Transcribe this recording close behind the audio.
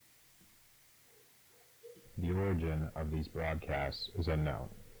The origin of these broadcasts is unknown.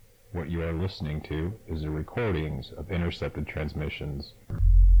 What you are listening to is the recordings of intercepted transmissions.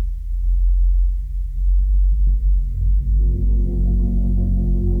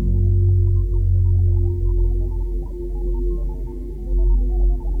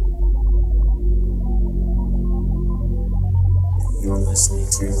 You're listening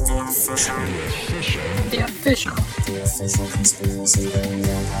to the official Conspiracy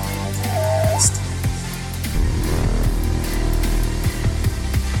Radio Podcast.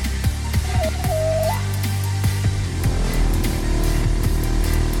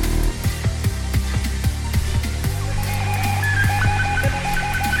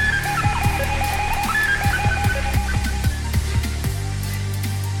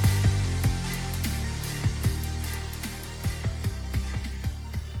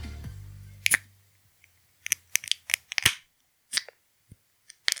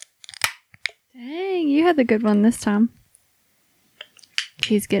 Dang, you had the good one this time.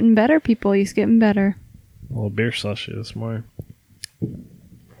 He's getting better, people. He's getting better. A little beer slushy this morning.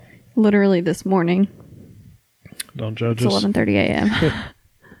 Literally this morning. Don't judge It's us. 11:30 a.m.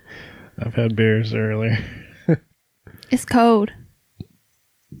 I've had beers earlier. It's cold.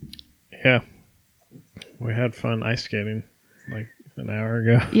 Yeah. We had fun ice skating like an hour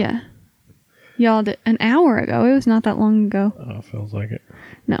ago. Yeah. Y'all did an hour ago. It was not that long ago. Oh, feels like it.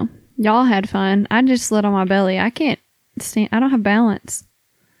 No. Y'all had fun. I just slid on my belly. I can't stand. I don't have balance.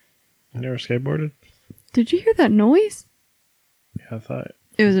 You never skateboarded? Did you hear that noise? Yeah, I thought.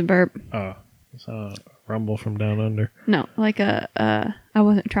 It was a burp. Oh, it's a rumble from down under. No, like I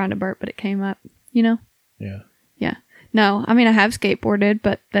wasn't trying to burp, but it came up. You know? Yeah. Yeah. No, I mean, I have skateboarded,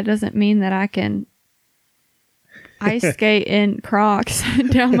 but that doesn't mean that I can ice skate in Crocs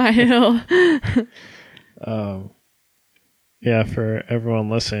down my hill. Yeah, for everyone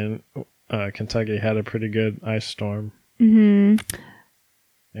listening, Kentucky had a pretty good ice storm. Mm-hmm.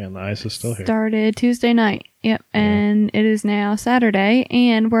 And the ice is still here. Started Tuesday night. Yep. Yeah. And it is now Saturday,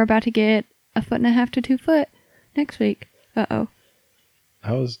 and we're about to get 1.5 to 2 foot next week. Uh-oh.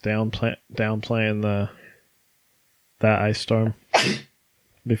 I was downplaying that ice storm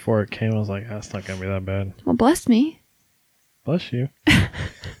before it came. I was like, that's not going to be that bad. Well, bless me. Bless you.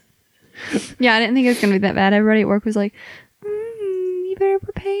 Yeah, I didn't think it was going to be that bad. Everybody at work was like, you better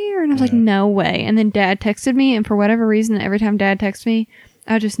prepare. And I was like, Yeah. no way. And then Dad texted me, and for whatever reason, every time Dad texts me,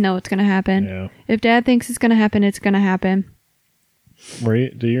 I just know it's going to happen. Yeah. If Dad thinks it's going to happen, it's going to happen.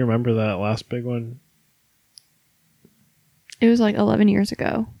 Do you remember that last big one? It was like 11 years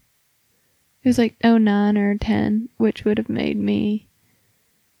ago. It was like 09 or 10, which would have made me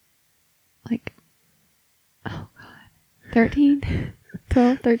like, oh God, 13,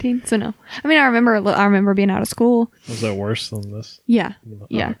 12, 13. So no. I mean, I remember being out of school. Was it worse than this? Yeah. Oh,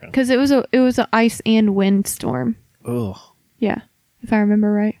 Yeah. okay. Because it was a ice and wind storm. Ugh. Yeah. If I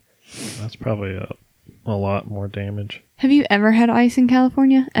remember right. That's probably a lot more damage. Have you ever had ice in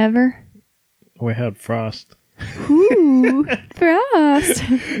California? Ever? We had frost. Ooh, frost.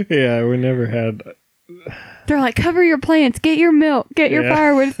 Yeah, we never had. They're like, cover your plants, get your milk, get your Yeah.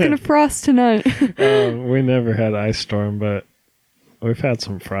 firewood. It's going to frost tonight. We never had ice storm, but we've had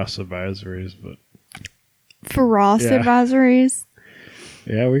some frost advisories. But Frost Yeah. advisories.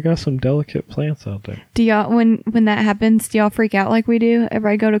 yeah, we got some delicate plants out there. Do y'all, when that happens, do y'all freak out like we do?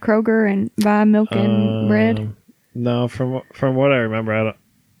 Everybody go to Kroger and buy milk and bread? No, from what I remember,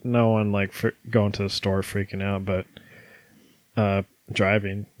 no one like going to the store freaking out, but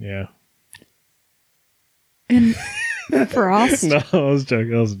driving, yeah. And frost? No, I was joking.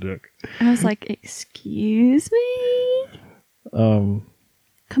 That was a joke. I was like, excuse me? Um,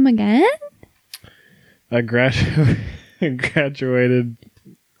 Come again? I graduated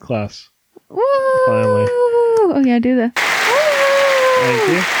class. Whoa! Finally. Oh yeah, do the.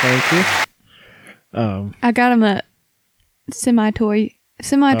 Thank you. I got him a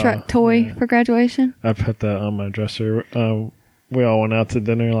semi-truck toy yeah. for graduation. I put that on my dresser. We all went out to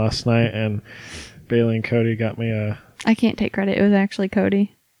dinner last night, and Bailey and Cody got me a. I can't take credit. It was actually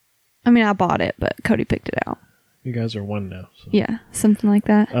Cody. I mean, I bought it, but Cody picked it out. You guys are one now. So. Yeah, something like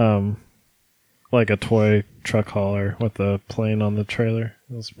that. Like a toy truck hauler with a plane on the trailer.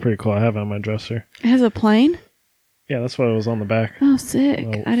 It was pretty cool. I have it on my dresser. It has a plane? Yeah, that's what it was on the back. Oh, sick.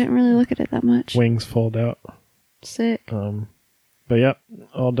 Well, I didn't really look at it that much. Wings fold out. Sick. But yep,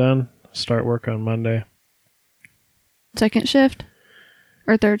 all done. Start work on Monday. Second shift?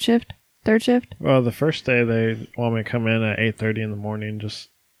 Or third shift? Third shift? Well, the first day they want me to come in at 8:30 in the morning, just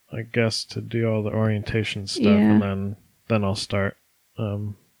I guess to do all the orientation stuff, Yeah. and then I'll start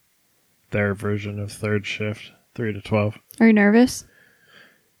their version of third shift, 3 to 12. Are you nervous?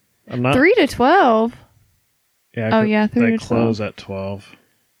 I'm not. 3 to 12? Yeah. Oh, yeah, 3 They to close at 12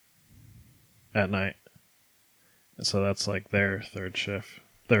 at night. So that's like their third shift,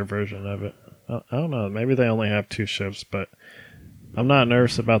 their version of it. I don't know. Maybe they only have 2 shifts, but I'm not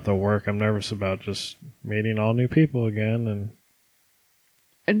nervous about the work. I'm nervous about just meeting all new people again.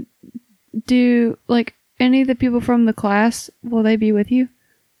 And Do, like, any of the people from the class, will they be with you?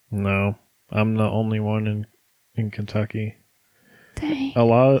 no, I'm the only one in Kentucky. Dang. A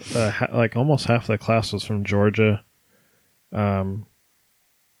lot, like almost half the class was from Georgia.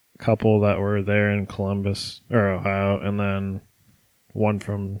 Couple that were there in Columbus or Ohio, and then one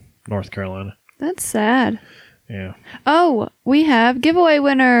from North Carolina. That's sad. Yeah. Oh, we have giveaway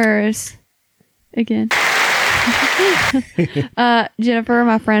winners. Again. Jennifer,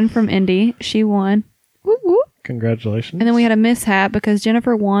 my friend from Indy, she won. Woo woo. Congratulations. And then we had a mishap because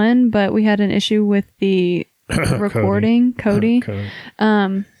Jennifer won, but we had an issue with the recording, Cody.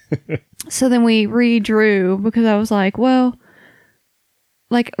 So then we redrew because I was like, well,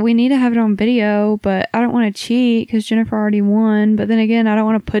 like, we need to have it on video, but I don't want to cheat because Jennifer already won. But then again, I don't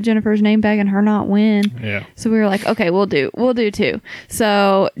want to put Jennifer's name back and her not win. Yeah. So we were like, okay, we'll do 2.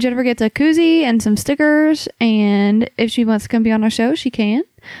 So Jennifer gets a koozie and some stickers, and if she wants to come be on our show, she can.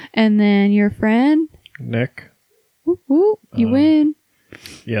 And then your friend, Nick. whoop, whoop, you win.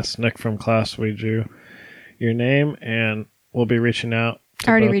 Yes, Nick from class. We drew your name, and we'll be reaching out.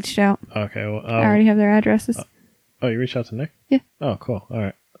 I already reached out. Okay. Well, I already have their addresses. Oh, you reached out to Nick? Yeah. Oh, cool. All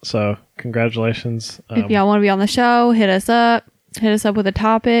right. So, congratulations. If y'all want to be on the show, hit us up. Hit us up with a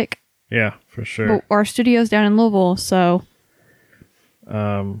topic. Yeah, for sure. But our studio's down in Louisville, so.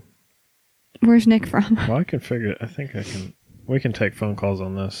 Where's Nick from? Well, I can figure it. I think I can. We can take phone calls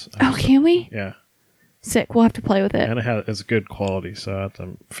on this. Oh, can we? Yeah. Sick. We'll have to play with it. And it's good quality, so I have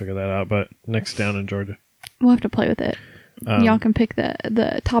to figure that out. But Nick's down in Georgia. We'll have to play with it. Y'all can pick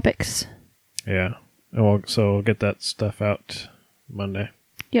the topics. Yeah. And we'll get that stuff out Monday.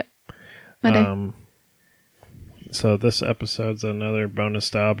 Yep. Monday. So this episode's another bonus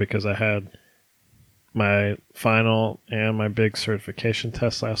style because I had my final and my big certification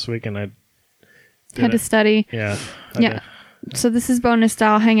test last week, and I had to study. Yeah. Yeah. So this is bonus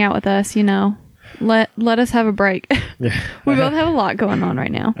style. Hang out with us, Let us have a break. Yeah. We both have a lot going on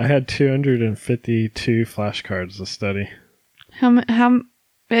right now. I had 252 flashcards to study. How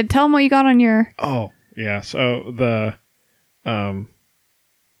tell them what you got on your... Oh, yeah. So my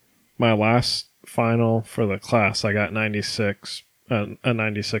last final for the class, I got 96%, and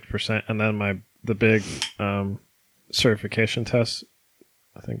then the big certification test,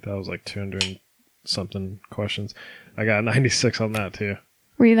 I think that was like 200 and something questions. I got 96 on that too.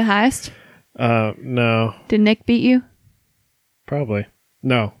 Were you the highest? No. Did Nick beat you? Probably.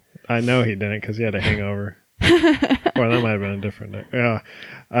 No, I know he didn't because he had a hangover. Or that might have been a different day. Yeah,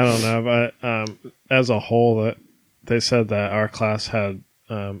 I don't know. But as a whole, they said that our class had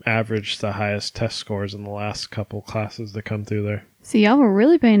averaged the highest test scores in the last couple classes that come through there. So y'all were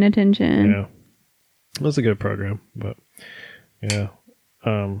really paying attention. Yeah, it was a good program. But yeah,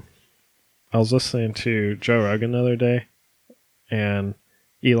 I was listening to Joe Rogan the other day, and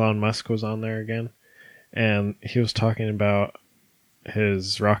Elon Musk was on there again, and he was talking about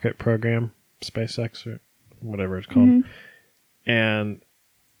his rocket program, SpaceX or whatever it's called. Mm-hmm. And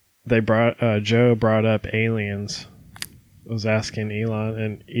Joe brought up aliens, was asking Elon,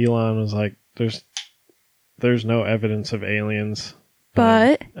 and Elon was like, there's no evidence of aliens.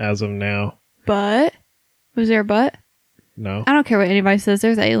 But as of now. But was there a but? No. I don't care what anybody says,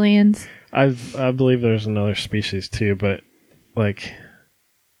 there's aliens. I believe there's another species too, but like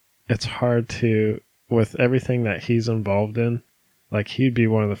it's hard to, with everything that he's involved in, like he'd be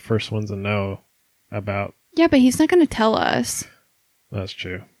one of the first ones to know about. Yeah, but he's not going to tell us. That's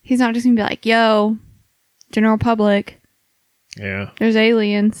true. He's not just going to be like, yo, general public. Yeah. There's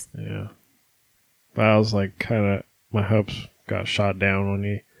aliens. Yeah. But I was like, kind of, my hopes got shot down when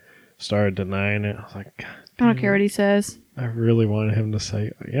he started denying it. I was like, God, I don't care what he says. I really wanted him to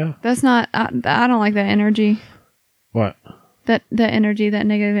say, yeah. That's not, I don't like that energy. What? That energy, that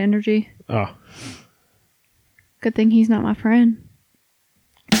negative energy. Oh. Good thing he's not my friend.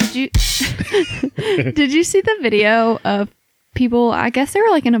 Did you see the video of people, I guess they were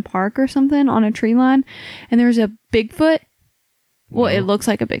like in a park or something on a tree line, and there was a Bigfoot? Well, it looks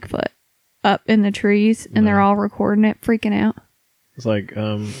like a Bigfoot up in the trees, and they're all recording it, freaking out. It's like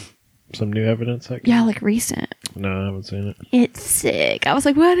some new evidence. Yeah, like recent. No, I haven't seen it. It's sick. I was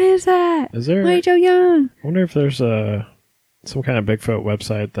like, what is that? Is there? Wait, Joe Young. I wonder if there's some kind of Bigfoot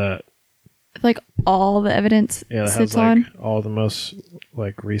website that like all the evidence that sits has like on all the most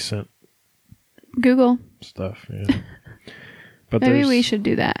like recent Google stuff. Yeah. But maybe we should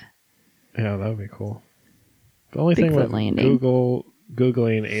do that. Yeah, that would be cool. The only thing Bigfoot with landing.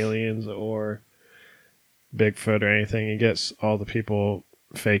 Googling aliens or Bigfoot or anything, it gets all the people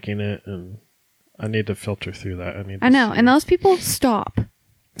faking it, and I need to filter through that. I know, and those people, stop.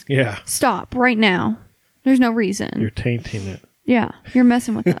 Yeah. Stop right now. There's no reason. You're tainting it. Yeah, you're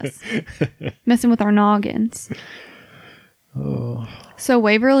messing with us. Messing with our noggins. Oh. So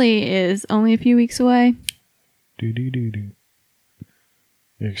Waverly is only a few weeks away. You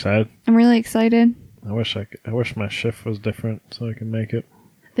excited? I'm really excited. I wish my shift was different so I can make it.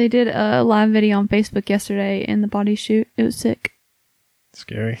 They did a live video on Facebook yesterday in the body shoot. It was sick.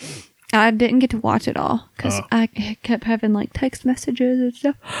 Scary. I didn't get to watch it all because Oh. I kept having like text messages and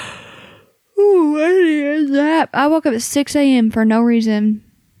stuff. Ooh, what is that? I woke up at 6 a.m. for no reason.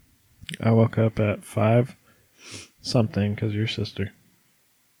 I woke up at 5 something because your sister.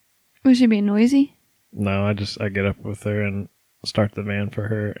 Was she being noisy? No, I get up with her and start the van for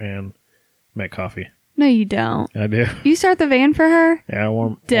her and make coffee. No, you don't. I do. You start the van for her? Yeah,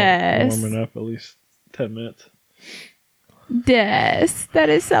 warming up at least 10 minutes. Des, that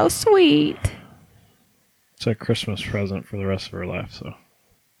is so sweet. It's a Christmas present for the rest of her life, so.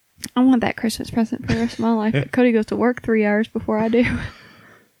 I want that Christmas present for the rest of my life. But Cody goes to work 3 hours before I do.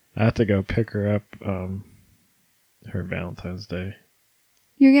 I have to go pick her up her Valentine's Day.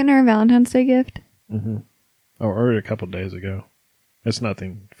 You're getting her a Valentine's Day gift? Mm-hmm. I ordered a couple days ago. It's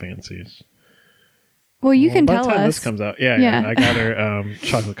nothing fancy. Well, you can by tell the time us. this comes out, yeah. I got her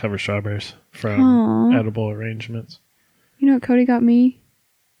chocolate covered strawberries from Aw. Edible Arrangements. You know what Cody got me?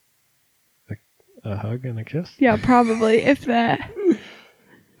 A hug and a kiss? Yeah, probably, if that.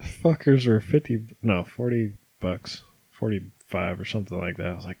 Fuckers were $40, 45 or something like that.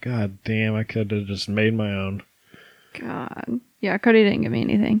 I was like, God damn, I could have just made my own. God. Yeah, Cody didn't give me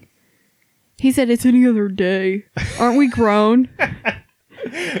anything. He said it's any other day. Aren't we grown?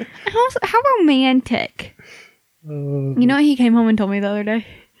 How romantic. You know what he came home and told me the other day?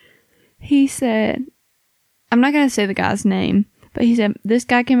 He said, I'm not going to say the guy's name, but he said, this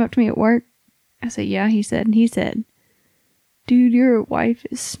guy came up to me at work. I said, yeah, he said, dude, your wife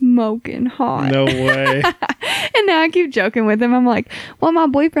is smoking hot. No way. And now I keep joking with him. I'm like, well, my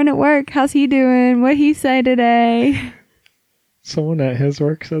boyfriend at work, how's he doing? What'd he say today? Someone at his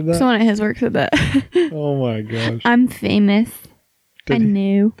work said that? Someone at his work said that. Oh my gosh. I'm famous. I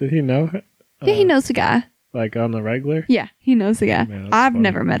knew. Did he know? Yeah, he knows the guy. Like on the regular? Yeah, he knows the guy. Man, that's I've funny.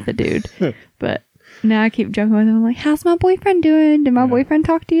 never met the dude. But now I keep joking with him. I'm like, how's my boyfriend doing? Did my boyfriend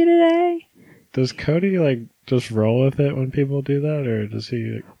talk to you today? Does Cody just roll with it when people do that, or does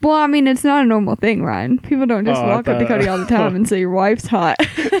he? Well, I mean, it's not a normal thing, Ryan. People don't just walk up to Cody all the time and say your wife's hot.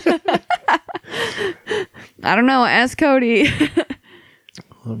 I don't know. Ask Cody.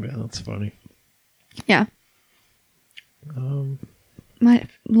 Oh man, that's funny. Yeah. My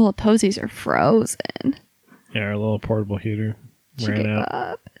little toesies are frozen. Yeah, our little portable heater ran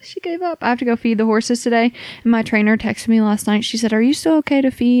out. She gave up. I have to go feed the horses today. And my trainer texted me last night. She said, are you still okay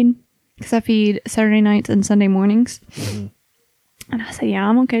to feed? Because I feed Saturday nights and Sunday mornings. Mm-hmm. And I said, yeah,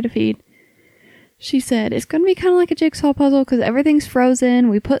 I'm okay to feed. She said, it's going to be kind of like a jigsaw puzzle because everything's frozen.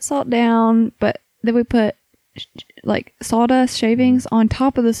 We put salt down, but then we put like sawdust shavings on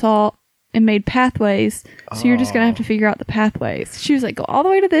top of the salt and made pathways. So you're just going to have to figure out the pathways. She was like, go all the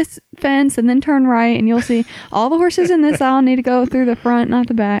way to this fence and then turn right and you'll see all the horses in this aisle need to go through the front, not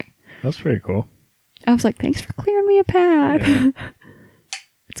the back. That's pretty cool. I was like, thanks for clearing me a path. Yeah.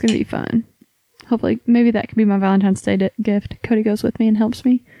 It's going to be fun. Hopefully, maybe that could be my Valentine's Day gift. Cody goes with me and helps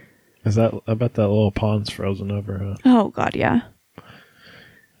me. I bet that little pond's frozen over, huh? Oh, God, yeah.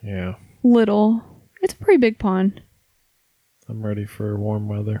 Yeah. Little. It's a pretty big pond. I'm ready for warm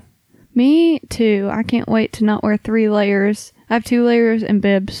weather. Me too. I can't wait to not wear 3 layers. I have 2 layers and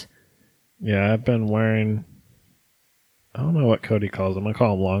bibs. Yeah, I've been wearing, I don't know what Cody calls them. I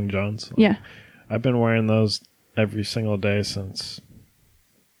call them long johns. Yeah. I've been wearing those every single day since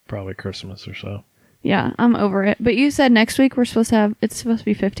probably Christmas or so. Yeah, I'm over it. But you said next week it's supposed to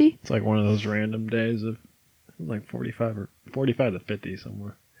be 50? It's like one of those random days of like 45 to 50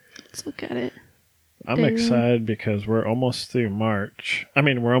 somewhere. Let's look at it. I'm excited because we're almost through March. I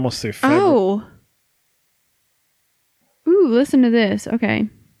mean, we're almost through February. Oh. Ooh, listen to this. Okay.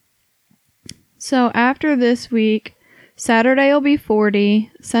 So after this week, Saturday will be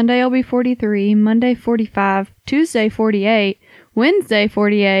 40, Sunday will be 43, Monday 45, Tuesday 48, Wednesday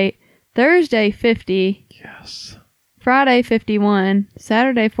 48, Thursday 50. Yes. Friday 51,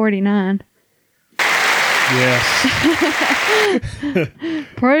 Saturday 49. Yes.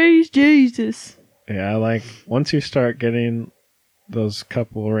 Praise Jesus. Yeah, like once you start getting those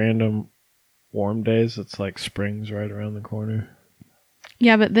couple random warm days, it's like spring's right around the corner.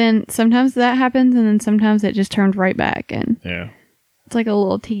 Yeah, but then sometimes that happens, and then sometimes it just turns right back, and Yeah. it's like a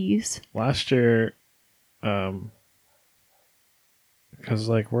little tease. Last year, because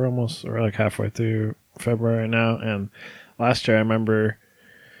like we're like halfway through February now, and last year I remember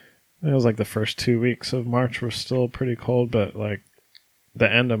it was like the first 2 weeks of March were still pretty cold, but like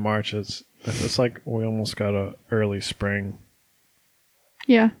the end of March it's like we almost got a early spring.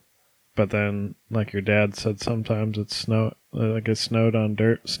 Yeah. But then, like your dad said, sometimes it snowed on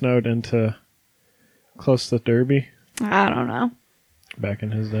dirt, snowed into close to Derby I don't know. back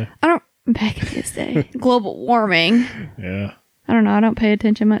in his day. Back in his day. Global warming. Yeah. I don't know. I don't pay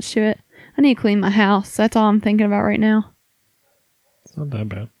attention much to it. I need to clean my house. That's all I'm thinking about right now. It's not that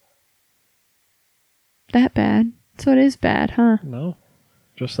bad. That bad? So it is bad, huh? No.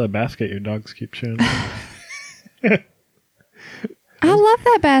 Just that basket your dogs keep chewing. I love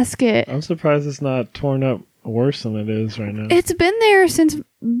that basket. I'm surprised it's not torn up worse than it is right now. It's been there since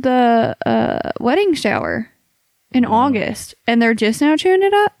the wedding shower in August, and they're just now chewing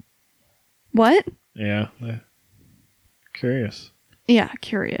it up? What? Yeah. Curious. Yeah,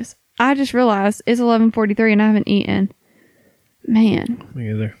 curious. I just realized it's 11:43 and I haven't eaten. Man. Me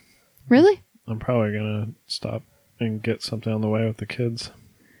either. Really? I'm probably going to stop and get something on the way with the kids.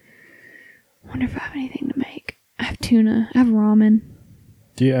 I wonder if I have anything to make. I have tuna. I have ramen.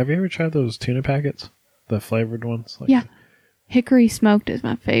 Have you ever tried those tuna packets? The flavored ones? Like Yeah. Hickory smoked is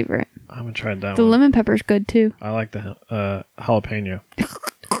my favorite. I haven't tried that The one. lemon pepper's good too. I like the jalapeno.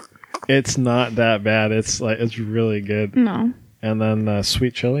 It's not that bad. It's really good. No. And then the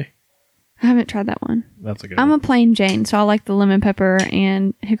sweet chili. I haven't tried that one. That's a good I'm one. a plain Jane, so I like the lemon pepper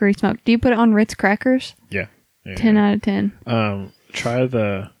and hickory smoked. Do you put it on Ritz crackers? Yeah. 10 out of 10. Try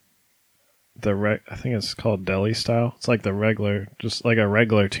I think it's called deli style. It's like just like a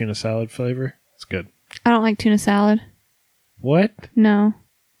regular tuna salad flavor. It's good. I don't like tuna salad. What? No.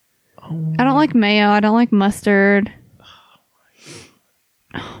 Oh, I don't like mayo. I don't like mustard.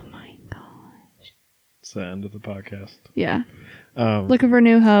 Oh my god. it's the end of the podcast. Yeah. Looking for a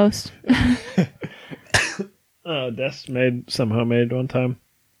new host. Des made some homemade one time,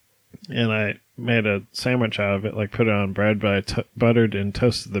 and I made a sandwich out of it, like put it on bread, but I buttered and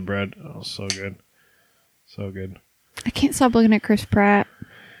toasted the bread. Oh, so good. So good. I can't stop looking at Chris Pratt.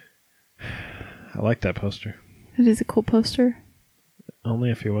 I like that poster. It is a cool poster.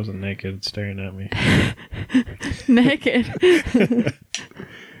 Only if he wasn't naked staring at me. Naked.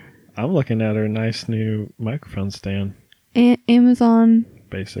 I'm looking at her nice new microphone stand. Amazon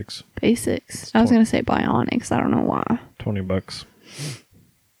Basics. Basics. I was going to say Bionics. I don't know why. $20. It's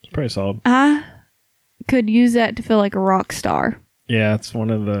pretty solid. I could use that to feel like a rock star. Yeah, it's one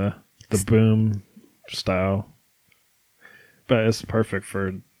of the boom style. But it's perfect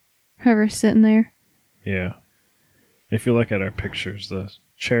for... Whoever's sitting there. Yeah. If you look at our pictures, the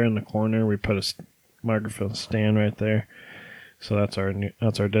chair in the corner, we put a microphone stand right there. So that's our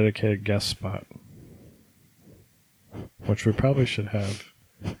dedicated guest spot. Which we probably should have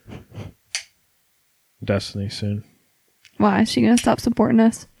Destiny soon. Why? Is she going to stop supporting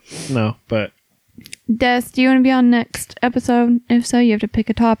us? No, but Des, do you want to be on next episode? If so, you have to pick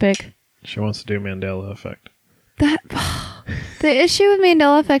a topic. she wants to do Mandela Effect. The issue with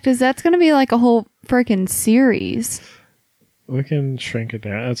Mandela Effect is that's going to be like a whole freaking series. We can shrink it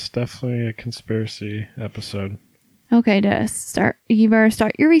down. It's definitely a conspiracy episode. Okay, Des, you better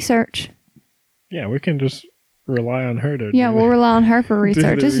start your research. Yeah, we can just rely on her to Yeah, do we'll rely on her for the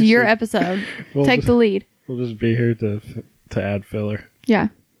research. This is your research. episode. We'll Take the lead. We'll just be here to add filler. Yeah.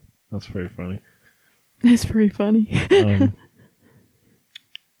 That's pretty funny. That's pretty funny.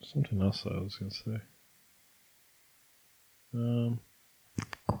 Something else I was going to say.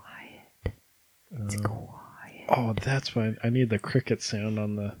 Quiet. It's quiet. Oh, that's why I need the cricket sound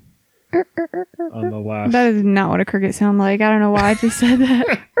on the last. That is not what a cricket sounds like. I don't know why I just said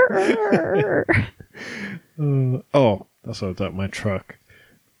that. That's what I thought. My truck.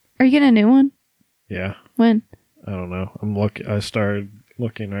 Are you getting a new one? Yeah. When? I don't know. I started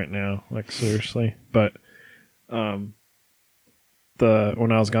looking right now, like seriously. But when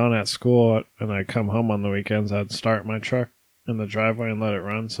I was gone at school and I come home on the weekends, I'd start my truck in the driveway and let it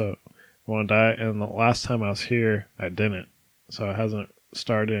run so it won't die. And the last time I was here, I didn't. So it hasn't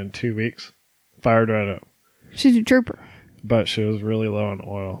started in 2 weeks. Fired right up. She's a trooper. But she was really low on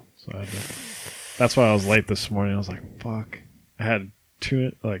oil. So that's why I was late this morning. I was like, fuck. I had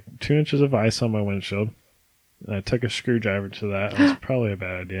 2 inches of ice on my windshield. And I took a screwdriver to that. It was probably a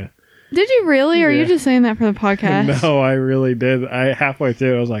bad idea. Did you really? Or are you Yeah. just saying that for the podcast? No, I really did. Halfway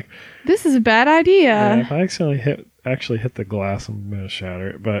through, I was like, This is a bad idea. yeah, if I actually hit the glass, I'm going to shatter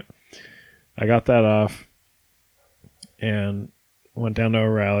it. But I got that off. And went down to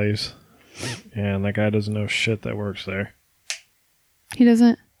O'Reilly's, and that guy doesn't know shit that works there. He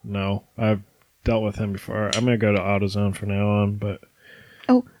doesn't? No, I've dealt with him before. I'm going to go to AutoZone from now on, but...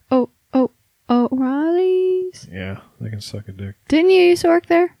 O'Reilly's? Yeah, they can suck a dick. Didn't you used to work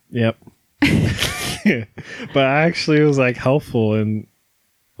there? Yep. But I actually was, like, helpful and,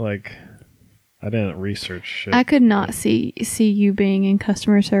 like, I didn't research shit. I could not see you being in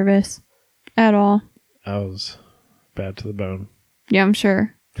customer service at all. I was bad to the bone. Yeah, I'm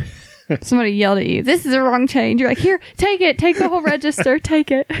sure. Somebody yelled at you, "This is the wrong change." You're like, "Here, take it. Take the whole register.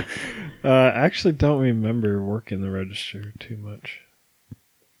 Take it." I actually don't remember working the register too much.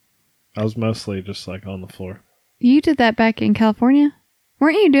 I was mostly just like on the floor. You did that back in California?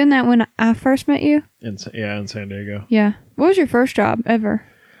 Weren't you doing that when I first met you? In San Diego. Yeah. What was your first job ever?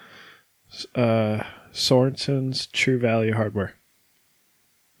 Sorensen's True Value Hardware.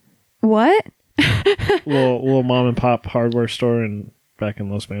 What? little mom and pop hardware store back in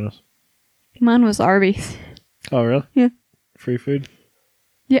Los Banos. Mine was Arby's. Oh, really? Yeah. Free food?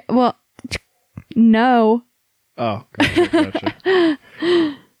 Yeah, well, no. Oh, gotcha.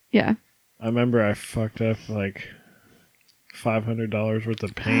 Yeah. I remember I fucked up like $500 worth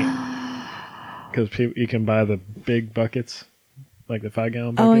of paint because you can buy the big buckets, like the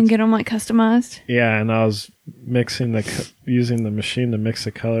 5-gallon buckets. Oh, and get them like customized? Yeah, and I was using the machine to mix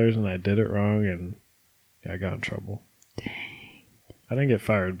the colors, and I did it wrong, and I got in trouble. Dang. I didn't get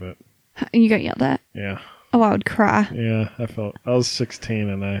fired, but... You got yelled at? Yeah. Oh, I would cry. Yeah, I was 16,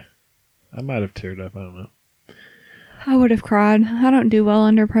 and I might have teared up, I don't know. I would have cried. I don't do well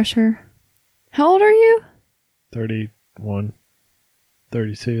under pressure. How old are you? 31.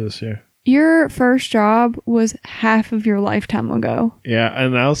 32 this year. Your first job was half of your lifetime ago. Yeah,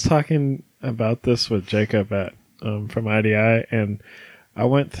 and I was talking about this with Jacob at from IDI, and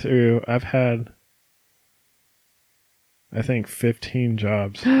I've had, I think, 15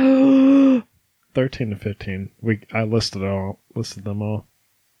 jobs. 13 to 15. I listed them all.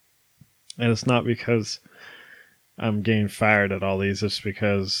 And it's not because I'm getting fired at all these, it's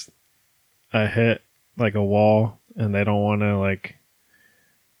because I hit like a wall and they don't want to like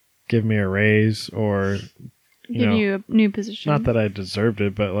give me a raise or give you a new position. Not that I deserved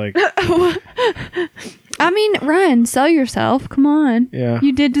it, but like I mean, Ryan, sell yourself. Come on. Yeah.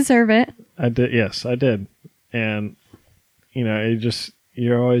 You did deserve it. I did. Yes, I did. And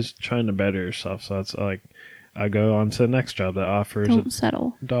you're always trying to better yourself. So it's like I go on to the next job that offers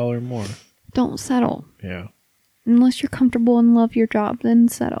settle. $1 more. Don't settle. Yeah. Unless you're comfortable and love your job, then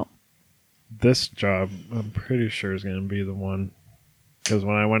settle. This job, I'm pretty sure, is going to be the one. Because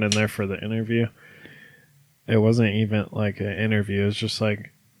when I went in there for the interview, it wasn't even like an interview. It was just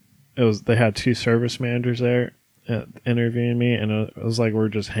like, they had 2 service managers there interviewing me, and it was like we're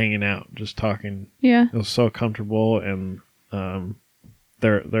just hanging out, just talking. Yeah. It was so comfortable, and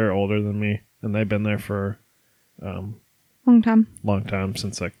they're older than me, and they've been there for long time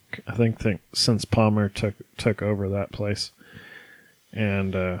since I think since Palmer took over that place,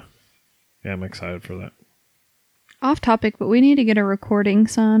 and yeah, I'm excited for that. Off topic, but we need to get a recording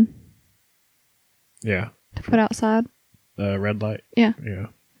sign. Yeah. To put outside. Red light. Yeah. Yeah.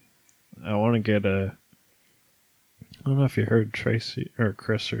 I want to get I don't know if you heard Tracy or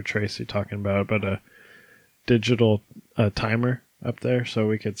Chris or Tracy talking about it, but a digital timer up there so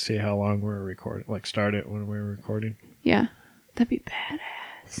we could see how long we're recording, like start it when we're recording. Yeah. That'd be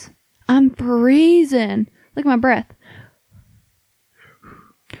badass. I'm freezing. Look at my breath.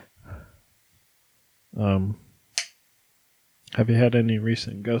 Have you had any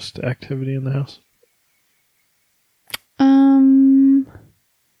recent ghost activity in the house?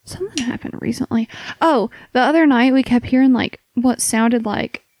 Something happened recently. Oh, the other night we kept hearing like what sounded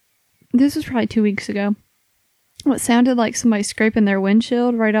like, this was probably 2 weeks ago, what sounded like somebody scraping their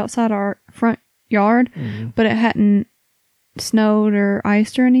windshield right outside our front yard, but it hadn't snowed or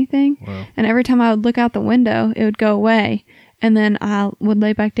iced or anything. Wow. And every time I would look out the window, it would go away, and then I would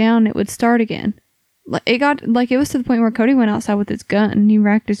lay back down and it would start again. It was to the point where Cody went outside with his gun. He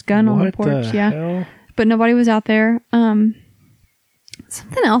racked his gun on the porch. Hell? But nobody was out there.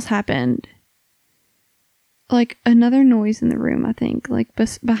 Something else happened. Like another noise in the room, I think. Like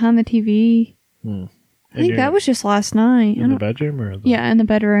behind the TV. I think that was just last night. In the bedroom? Or Yeah, in the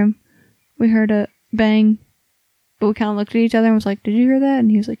bedroom. We heard a bang. But we kind of looked at each other and was like, "Did you hear that?"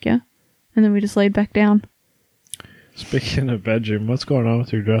 And he was like, "Yeah." And then we just laid back down. Speaking of bedroom, what's going on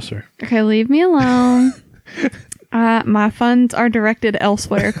with your dresser? Okay, leave me alone. My funds are directed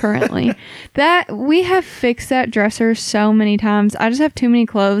elsewhere currently. That we have fixed that dresser so many times. I just have too many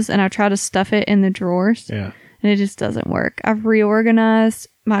clothes and I try to stuff it in the drawers. Yeah. And it just doesn't work. I've reorganized.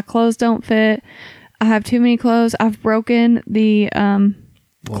 My clothes don't fit. I have too many clothes. I've broken the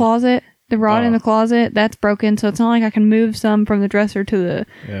closet. The rod in the closet, that's broken, so it's not like I can move some from the dresser to the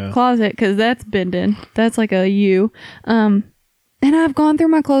closet because that's bending. That's like a U. And I've gone through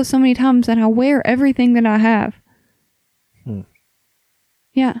my clothes so many times and I wear everything that I have.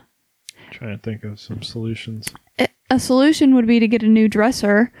 Yeah. Trying to think of some solutions. A solution would be to get a new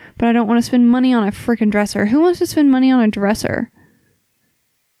dresser, but I don't want to spend money on a freaking dresser. Who wants to spend money on a dresser?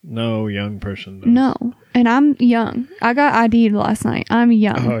 No young person does. No. And I'm young. I got ID'd last night. I'm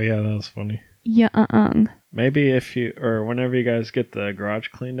young. Oh, yeah, that was funny. Young. Maybe if you, or whenever you guys get the garage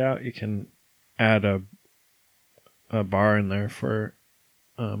cleaned out, you can add a bar in there for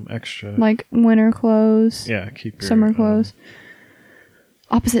extra. Like winter clothes. Yeah, keep your summer clothes.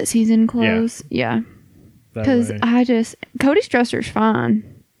 Opposite season clothes. Yeah. Because Cody's dresser's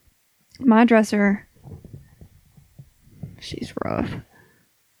fine. My dresser, she's rough.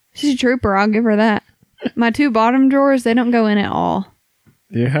 She's a trooper. I'll give her that. My 2 bottom drawers, they don't go in at all.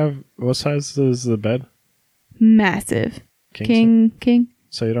 Do you have, what size is the bed? Massive. King.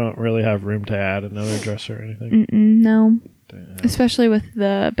 So you don't really have room to add another dresser or anything? No. Damn. Especially with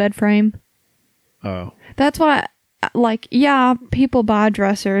the bed frame. Oh. That's why, like, yeah, people buy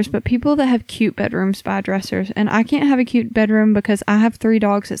dressers, but people that have cute bedrooms buy dressers. And I can't have a cute bedroom because I have 3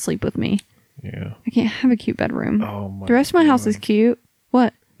 dogs that sleep with me. Yeah. I can't have a cute bedroom. Oh my. The rest of my house is cute.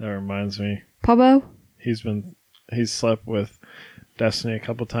 What? That reminds me. Pablo? He's slept with Destiny a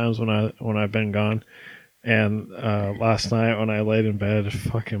couple times when I've been gone. And last night when I laid in bed, a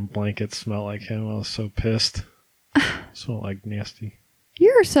fucking blanket smelled like him. I was so pissed. Smelled like nasty.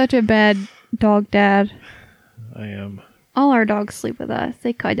 You're such a bad dog dad. I am. All our dogs sleep with us.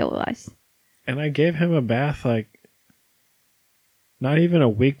 They cuddle us. And I gave him a bath like not even a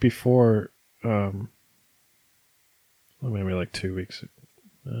week before, maybe like 2 weeks.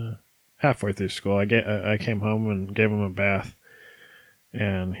 Halfway through school, I came home and gave him a bath,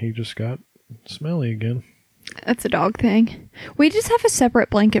 and he just got smelly again. That's a dog thing. We just have a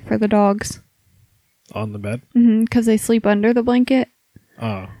separate blanket for the dogs. On the bed? Because they sleep under the blanket.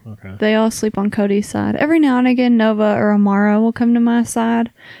 Oh, okay. They all sleep on Cody's side. Every now and again, Nova or Amara will come to my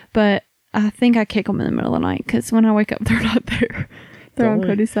side, but I think I kick them in the middle of the night because when I wake up, they're not there. They're on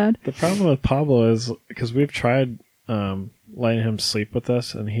Cody's side. The problem with Pablo is because we've tried letting him sleep with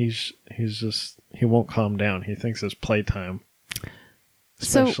us, and he won't calm down. He thinks it's playtime,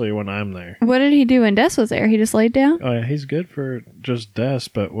 especially when I'm there. What did he do when Des was there? He just laid down? Oh yeah, he's good for just Des,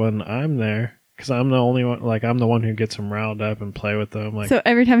 but when I'm there, because I'm the only one, like I'm the one who gets him riled up and play with them. Like, so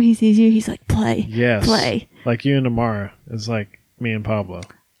every time he sees you, he's like, play. Yes. Play. Like you and Amara is like me and Pablo.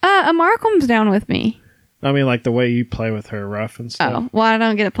 Amara comes down with me. I mean, like the way you play with her rough and stuff. Oh, well, I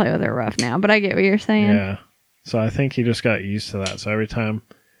don't get to play with her rough now, but I get what you're saying. Yeah. So I think he just got used to that. So every time,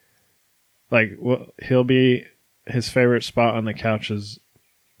 like, he'll be, his favorite spot on the couch is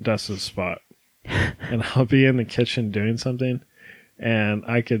Dus's spot. And I'll be in the kitchen doing something, and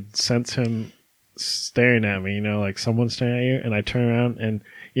I could sense him staring at me, like someone's staring at you, and I turn around, and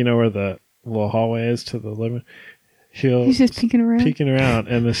you know where the little hallway is to the living room? He's just peeking around.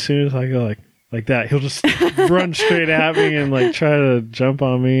 And as soon as I go like that, he'll just run straight at me and like try to jump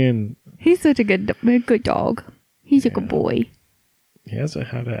on me. And he's such a good dog. He's a good boy. He hasn't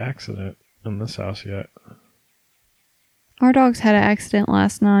had an accident in this house yet. Our dogs had an accident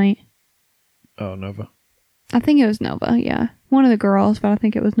last night. Oh, Nova. I think it was Nova, yeah. One of the girls, but I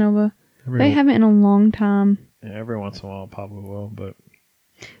think it was Nova. They haven't in a long time. Yeah, every once in a while Pablo will, but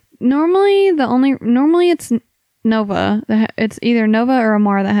normally it's Nova. It's either Nova or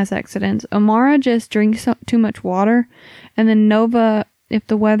Amara that has accidents. Amara just drinks too much water, and then Nova, if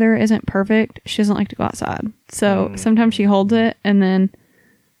the weather isn't perfect, she doesn't like to go outside. So sometimes she holds it and then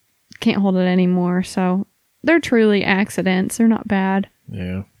can't hold it anymore. So they're truly accidents. They're not bad.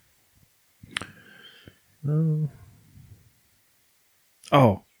 Yeah.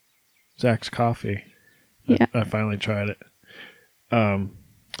 Oh, Zach's coffee. Yeah. I finally tried it.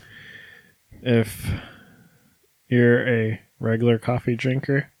 If you're a regular coffee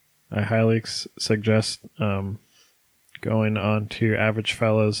drinker, I highly suggest going on to Average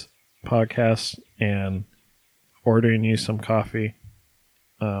Fellas podcast and ordering you some coffee.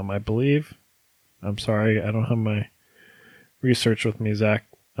 I believe, I'm sorry, I don't have my research with me, Zach,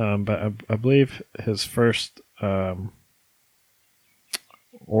 but I believe his first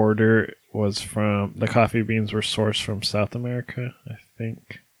order was from, the coffee beans were sourced from South America, I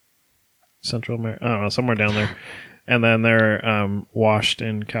think. Central America, I don't know, somewhere down there. And then they're washed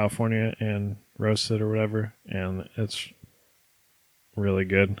in California and roasted or whatever, and it's really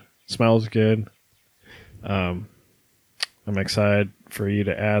good. Smells good. I'm excited for you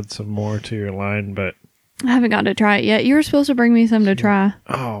to add some more to your line, but I haven't got to try it yet. You were supposed to bring me some to try.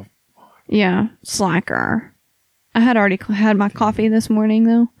 oh, Yeah, slacker. I had already had my coffee this morning,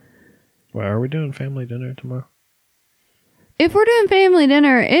 though. well, are we doing family dinner tomorrow? If we're doing family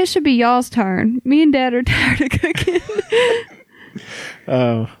dinner, it should be y'all's turn. Me and Dad are tired of cooking.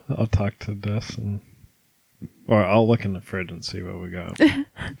 I'll talk to Dustin. Or I'll look in the fridge and see what we got. I'm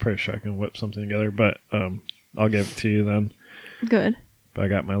pretty sure I can whip something together, but I'll give it to you then. Good. But I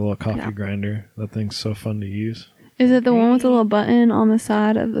got my little coffee grinder. That thing's so fun to use. Is it the one with the little button on the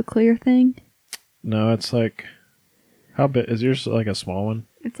side of the clear thing? No, it's like... How big? Is yours like a small one?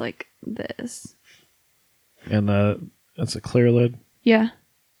 It's like this. And it's a clear lid? Yeah.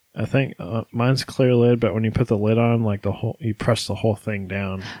 I think mine's clear lid, but when you put the lid on, like you press the whole thing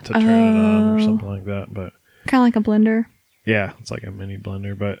down to turn it on or something like that. But kind of like a blender. Yeah, it's like a mini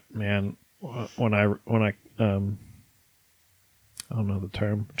blender. But man, when I I don't know the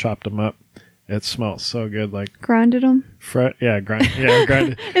term, chopped them up, it smells so good. Like grinded them.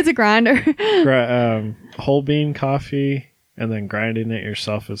 Grinded. It's a grinder. Whole bean coffee, and then grinding it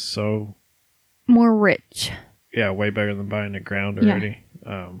yourself is so more rich. Yeah, way better than buying it ground already.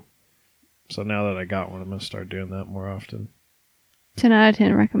 So now that I got one, I'm gonna start doing that more often. 10 out of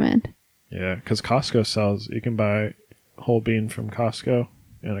 10 recommend. Yeah, because Costco sells. You can buy whole bean from Costco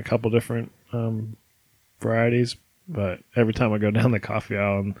in a couple different varieties. But every time I go down the coffee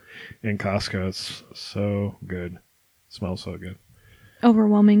aisle in Costco, it's so good. It smells so good.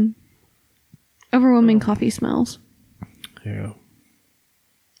 Overwhelming coffee smells. Yeah.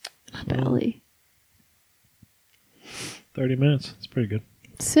 My belly. 30 minutes. It's pretty good.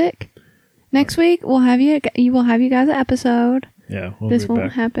 Sick. Next week we'll have you will have you guys an episode. Yeah, this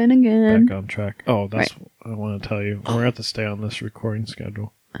won't happen again. Back on track. Oh, that's what I want to tell you. We're going to have to stay on this recording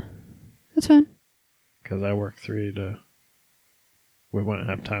schedule. That's fine. Because I work 3 to... We wouldn't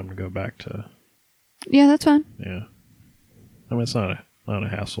have time to go back to... Yeah, that's fine. Yeah. I mean, it's not a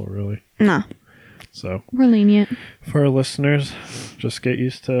hassle, really. No. So... We're lenient. For our listeners, just get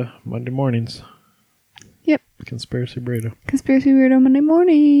used to Monday mornings. Yep. Conspiracy Burrito. Conspiracy Weirdo Monday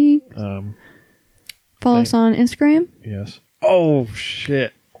morning. Follow us on Instagram. Yes. Oh,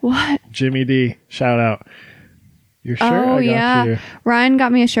 shit. What? Jimmy D. Shout out. Your shirt I got you. Ryan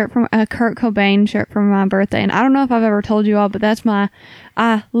got me a Kurt Cobain shirt for my birthday. And I don't know if I've ever told you all, but I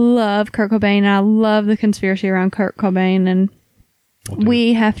love Kurt Cobain. And I love the conspiracy around Kurt Cobain. And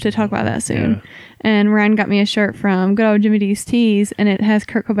we have to talk about that soon. Yeah. And Ryan got me a shirt from good old Jimmy D's Tees. And it has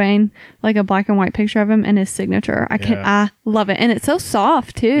Kurt Cobain, like a black and white picture of him and his signature. I love it. And it's so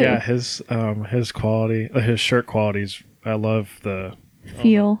soft too. Yeah, his quality, his shirt qualities. I love the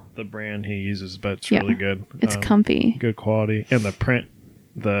feel the brand he uses, but it's really good. It's comfy, good quality, and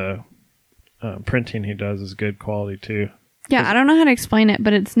the printing he does is good quality too. Yeah, I don't know how to explain it,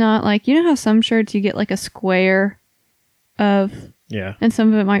 but it's not like, you know how some shirts you get like a square of, and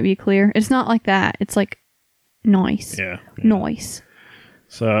some of it might be clear. It's not like that. It's like nice. Yeah. Nice.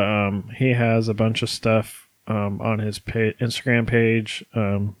 So he has a bunch of stuff on his Instagram page,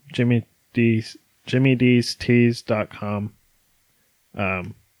 JimmyD'sTees.com.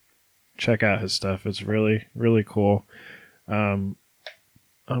 Check out his stuff. It's really, really cool. I don't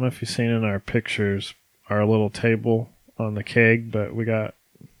know if you've seen in our pictures our little table on the keg, but we got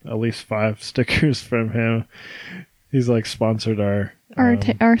at least 5 stickers from him. He's like sponsored our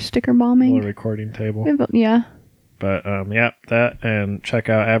sticker bombing little recording table. Yeah. But that, and check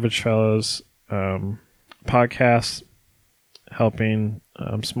out Average Fellows podcast, helping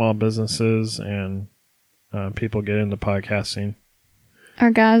small businesses and people get into podcasting.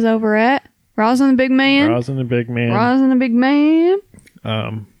 Our guys over at Roz and the Big Man. Roz and the Big Man. Roz and the Big Man.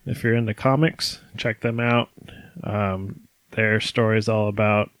 If you're into comics, check them out. Their story is all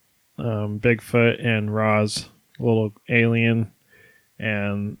about Bigfoot and Roz, little alien,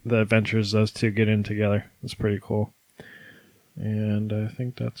 and the adventures those two get in together. It's pretty cool. And I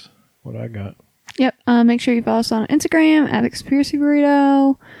think that's what I got. Yep. Make sure you follow us on Instagram at Conspiracy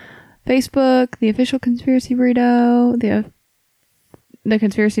Burrito, Facebook, the official Conspiracy Burrito, the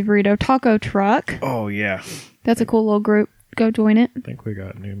Conspiracy Burrito Taco Truck. Oh, yeah. That's a cool little group. Go join it. I think we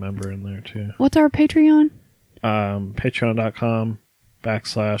got a new member in there, too. What's our Patreon?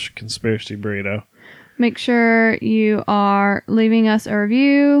 Patreon.com/Conspiracy Burrito. Make sure you are leaving us a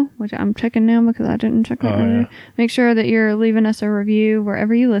review, which I'm checking now because I didn't check that earlier. Yeah. Make sure that you're leaving us a review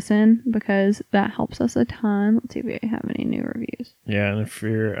wherever you listen, because that helps us a ton. Let's see if we have any new reviews. Yeah, and if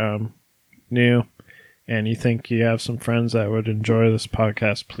you're new and you think you have some friends that would enjoy this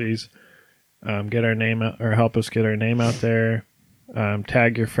podcast, please get our name out, or help us get our name out there.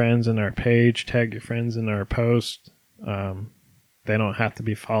 Tag your friends in our page, tag your friends in our post. They don't have to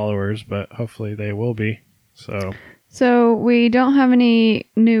be followers, but hopefully they will be. So we don't have any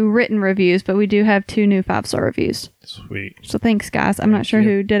new written reviews, but we do have 2 new 5-star reviews. Sweet. So thanks, guys. I'm not sure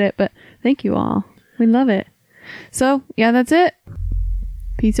who did it, but thank you all. We love it. So, yeah, that's it.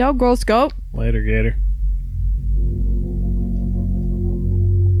 Peace out, Girl Scout. Later, Gator.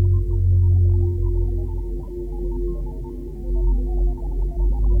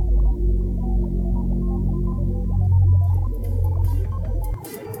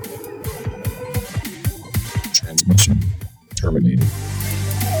 Transmission terminated.